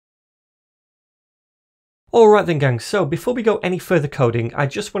Alright then gang, so before we go any further coding, I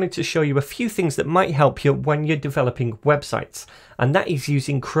just wanted to show you a few things that might help you when you're developing websites, and that is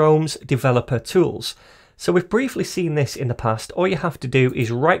using Chrome's developer tools. So we've briefly seen this in the past. All you have to do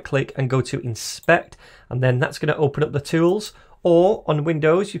is right click and go to inspect, and then that's going to open up the tools, or on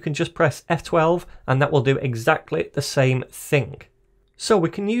Windows you can just press F12 and that will do exactly the same thing. So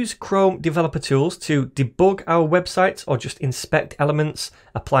we can use Chrome developer tools to debug our websites or just inspect elements,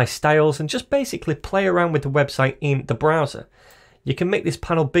 apply styles, and just basically play around with the website in the browser. You can make this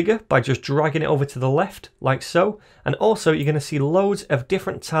panel bigger by just dragging it over to the left like so, and also you're going to see loads of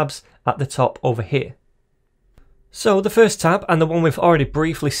different tabs at the top over here. So the first tab, and the one we've already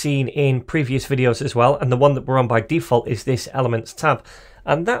briefly seen in previous videos as well, and the one that we're on by default, is this Elements tab.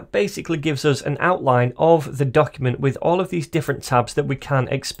 And that basically gives us an outline of the document with all of these different tabs that we can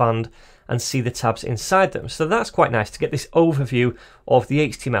expand and see the tabs inside them. So that's quite nice to get this overview of the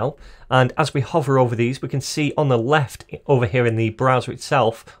HTML. And as we hover over these, we can see on the left over here in the browser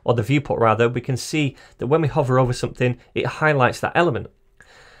itself, or the viewport rather, we can see that when we hover over something, it highlights that element.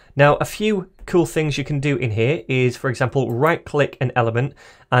 Now, a few cool things you can do in here is, for example, right click an element,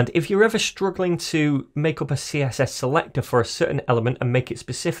 and if you're ever struggling to make up a CSS selector for a certain element and make it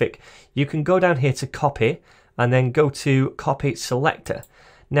specific, you can go down here to copy and then go to copy selector.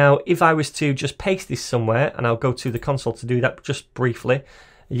 Now, if I was to just paste this somewhere, and I'll go to the console to do that just briefly,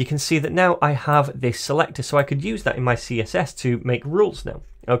 you can see that now I have this selector, so I could use that in my CSS to make rules now.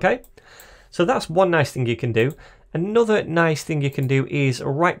 Okay, so that's one nice thing you can do. Another nice thing you can do is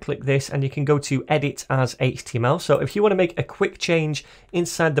right click this and you can go to edit as HTML. So if you want to make a quick change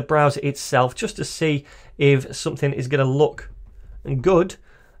inside the browser itself just to see if something is going to look good,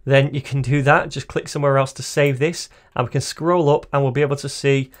 then you can do that. Just click somewhere else to save this, and we can scroll up and we'll be able to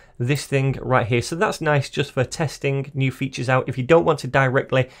see this thing right here. So that's nice just for testing new features out. If you don't want to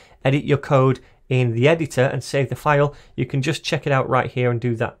directly edit your code in the editor and save the file, you can just check it out right here and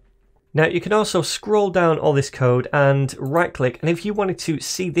do that. Now you can also scroll down all this code and right click, and if you wanted to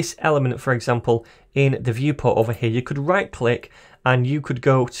see this element, for example, in the viewport over here, you could right click and you could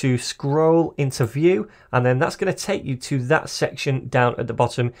go to scroll into view, and then that's going to take you to that section down at the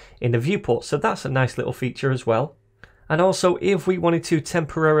bottom in the viewport. So that's a nice little feature as well. And also, if we wanted to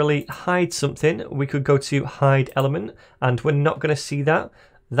temporarily hide something, we could go to hide element, and we're not going to see that.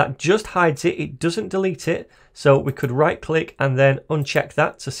 That just hides it, it doesn't delete it. So we could right click and then uncheck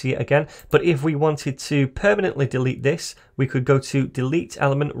that to see it again. But if we wanted to permanently delete this, we could go to delete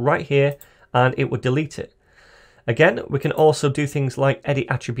element right here and it would delete it. Again, we can also do things like edit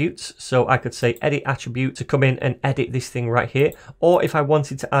attributes. So I could say edit attribute to come in and edit this thing right here. Or if I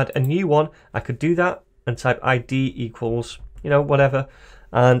wanted to add a new one, I could do that and type ID equals, whatever.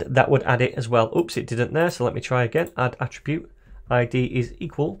 And that would add it as well. Oops, it didn't there. So let me try again. Add attribute. ID is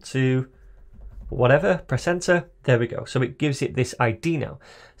equal to whatever, press enter, there we go. So it gives it this ID now.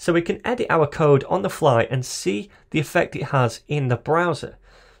 So we can edit our code on the fly and see the effect it has in the browser.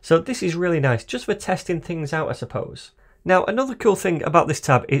 So this is really nice, just for testing things out, I suppose. Now, another cool thing about this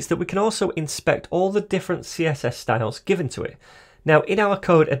tab is that we can also inspect all the different CSS styles given to it. Now, in our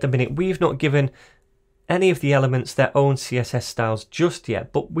code at the minute, we've not given any of the elements their own CSS styles just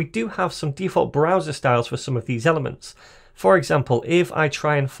yet, but we do have some default browser styles for some of these elements. For example, if I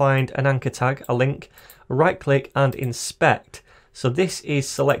try and find an anchor tag, a link, right click and inspect. So this is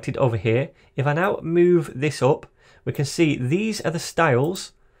selected over here. If I now move this up, we can see these are the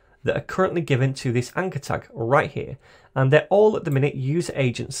styles that are currently given to this anchor tag right here. And they're all at the minute user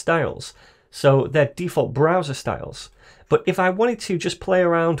agent styles. So they're default browser styles. But if I wanted to just play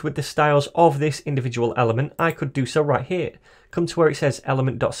around with the styles of this individual element, I could do so right here. Come to where it says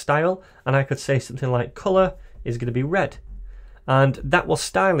element.style, and I could say something like color is going to be red, and that will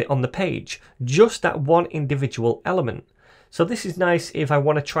style it on the page, just that one individual element. So this is nice if I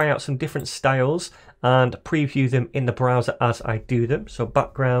want to try out some different styles and preview them in the browser as I do them. So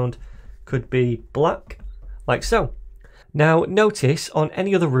background could be black, like so. Now notice on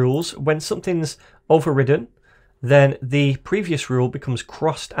any other rules, when something's overridden, then the previous rule becomes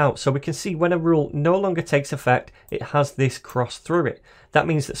crossed out. So we can see when a rule no longer takes effect, it has this cross through it. That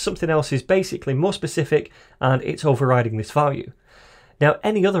means that something else is basically more specific and it's overriding this value. Now,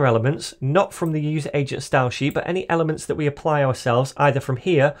 any other elements, not from the user agent style sheet, but any elements that we apply ourselves, either from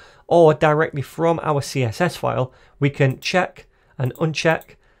here or directly from our CSS file, we can check and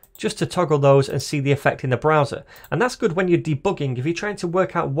uncheck just to toggle those and see the effect in the browser. And that's good when you're debugging. If you're trying to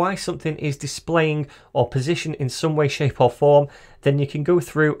work out why something is displaying or positioned in some way, shape or form, then you can go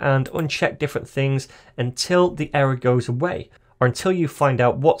through and uncheck different things until the error goes away, or until you find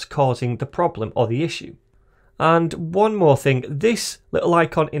out what's causing the problem or the issue. And one more thing, this little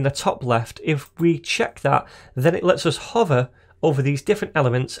icon in the top left, if we check that, then it lets us hover over these different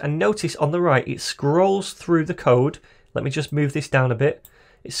elements, and notice on the right it scrolls through the code. Let me just move this down a bit.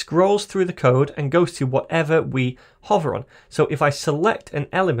 It scrolls through the code and goes to whatever we hover on. So if I select an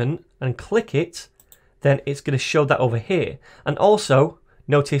element and click it, then it's going to show that over here. And also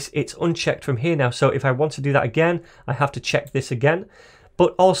notice it's unchecked from here now, so if I want to do that again, I have to check this again.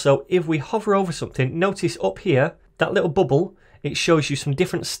 But also, if we hover over something, notice up here, that little bubble, it shows you some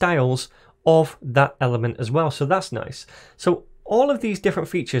different styles of that element as well. So that's nice. So all of these different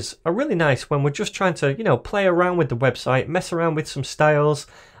features are really nice when we're just trying to, play around with the website, mess around with some styles.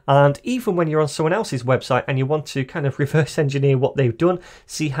 And even when you're on someone else's website and you want to kind of reverse engineer what they've done,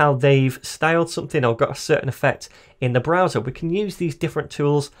 see how they've styled something or got a certain effect in the browser, we can use these different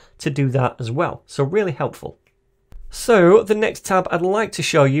tools to do that as well. So really helpful. So the next tab I'd like to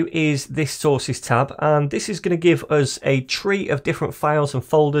show you is this sources tab, and this is going to give us a tree of different files and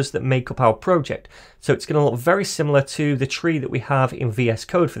folders that make up our project. So it's going to look very similar to the tree that we have in VS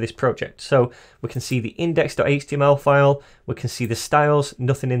Code for this project. So we can see the index.html file, we can see the styles,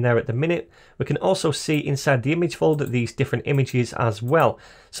 nothing in there at the minute. We can also see inside the image folder these different images as well.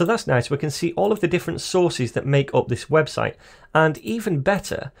 So that's nice. We can see all of the different sources that make up this website. And even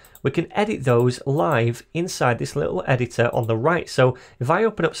better, we can edit those live inside this little editor on the right. So if I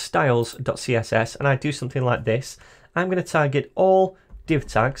open up styles.css and I do something like this, I'm going to target all div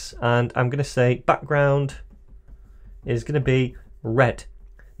tags and I'm going to say background is going to be red.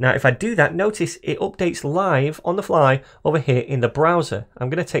 Now if I do that, notice it updates live on the fly over here in the browser. I'm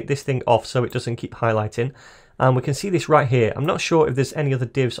going to take this thing off so it doesn't keep highlighting, and we can see this right here. I'm not sure if there's any other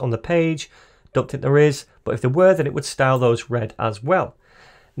divs on the page, don't think there is, but if there were, then it would style those red as well.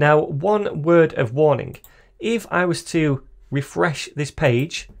 Now, one word of warning, if I was to refresh this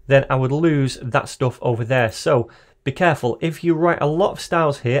page, then I would lose that stuff over there. So be careful. If you write a lot of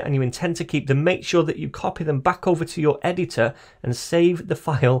styles here and you intend to keep them, make sure that you copy them back over to your editor and save the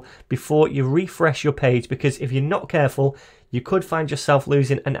file before you refresh your page, because if you're not careful, you could find yourself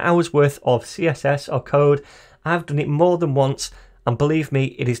losing an hour's worth of CSS or code. I've done it more than once, and believe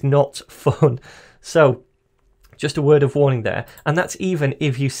me, it is not fun. So just a word of warning there. And that's even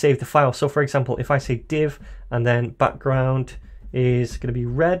if you save the file. So for example, if I say div and then background is going to be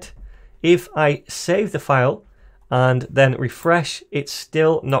red, if I save the file and then refresh, it's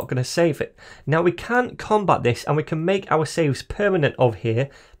still not going to save it. Now we can combat this, and we can make our saves permanent over here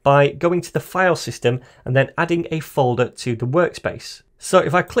by going to the file system and then adding a folder to the workspace. So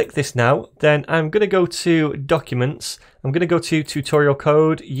if I click this now, then I'm going to go to documents, I'm going to go to tutorial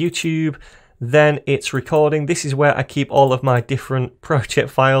code, YouTube, then it's recording. This is where I keep all of my different project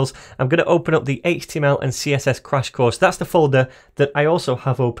files. I'm going to open up the HTML and CSS crash course. That's the folder that I also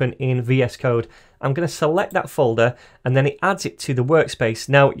have open in VS Code. I'm going to select that folder and then it adds it to the workspace.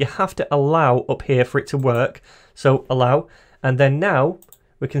 Now you have to allow up here for it to work. So allow, and then now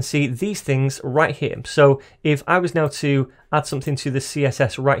we can see these things right here. So if I was now to add something to the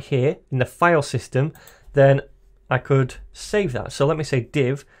CSS right here in the file system, then I could save that. So let me say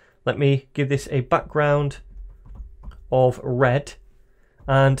div. Let me give this a background of red.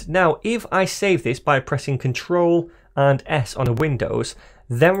 And now if I save this by pressing Control and S on a Windows,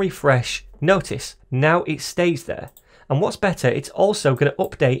 then refresh, notice now it stays there. And what's better, it's also going to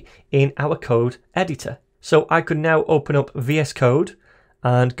update in our code editor. So I could now open up VS Code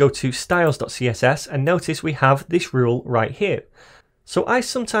and go to styles.css, and notice we have this rule right here. So I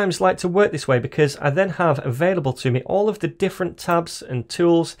sometimes like to work this way because I then have available to me all of the different tabs and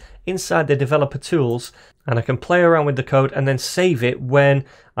tools inside the developer tools, and I can play around with the code and then save it when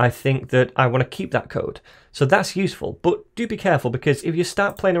I think that I want to keep that code. So that's useful, but do be careful, because if you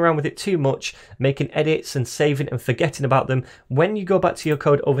start playing around with it too much, making edits and saving and forgetting about them, when you go back to your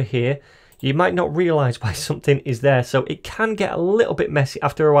code over here, you might not realize why something is there. So it can get a little bit messy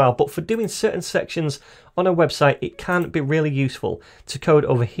after a while, but for doing certain sections on a website, it can be really useful to code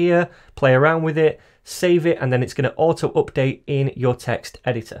over here, play around with it, save it, and then it's going to auto update in your text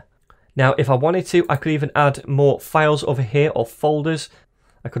editor. Now, if I wanted to, I could even add more files over here or folders.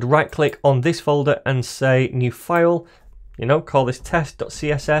 I could right click on this folder and say new file, call this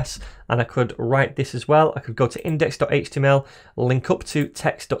test.css, and I could write this as well. I could go to index.html, link up to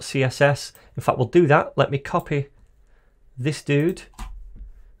text.css. In fact, we'll do that. Let me copy this dude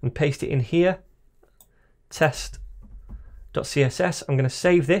and paste it in here. Test.css. I'm going to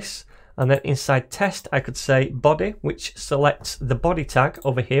save this, and then inside test, I could say body, which selects the body tag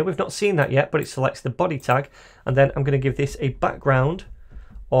over here. We've not seen that yet, but it selects the body tag, and then I'm going to give this a background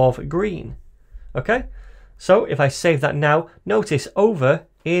of green. Okay. So if I save that now, notice over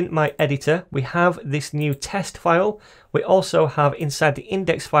in my editor, we have this new test file. We also have inside the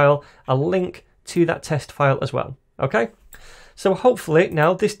index file a link to that test file as well. Okay, so hopefully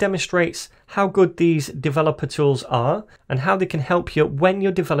now this demonstrates how good these developer tools are and how they can help you when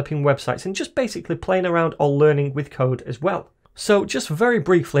you're developing websites and just basically playing around or learning with code as well. So just very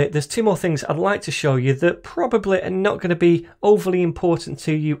briefly, there's two more things I'd like to show you that probably are not going to be overly important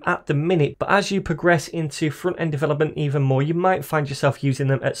to you at the minute, but as you progress into front-end development even more, you might find yourself using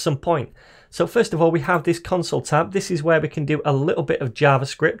them at some point. So first of all, we have this console tab. This is where we can do a little bit of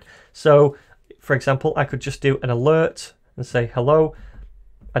JavaScript. So for example, I could just do an alert and say hello.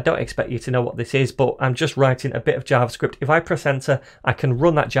 I don't expect you to know what this is, but I'm just writing a bit of JavaScript. If I press enter, I can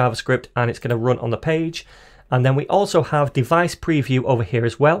run that JavaScript and it's going to run on the page. And then we also have device preview over here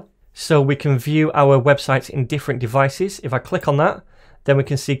as well. So we can view our websites in different devices. If I click on that, then we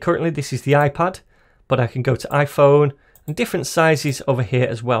can see currently this is the iPad, but I can go to iPhone and different sizes over here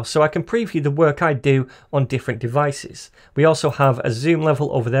as well. So I can preview the work I do on different devices. We also have a zoom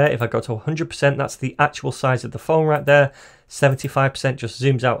level over there. If I go to 100%, that's the actual size of the phone right there. 75% just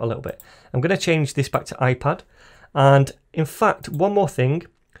zooms out a little bit. I'm going to change this back to iPad. And in fact, one more thing,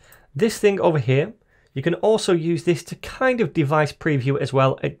 this thing over here, you can also use this to kind of device preview as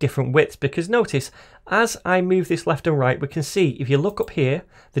well at different widths, because notice as I move this left and right, we can see if you look up here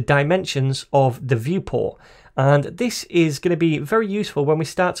the dimensions of the viewport, and this is going to be very useful when we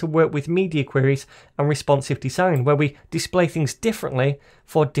start to work with media queries and responsive design, where we display things differently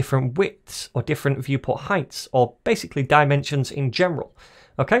for different widths or different viewport heights, or basically dimensions in general.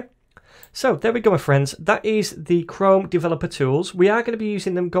 Okay. So there we go, my friends. That is the Chrome developer tools. We are going to be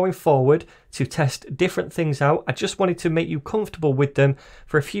using them going forward to test different things out. I just wanted to make you comfortable with them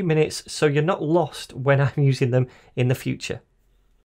for a few minutes so you're not lost when I'm using them in the future.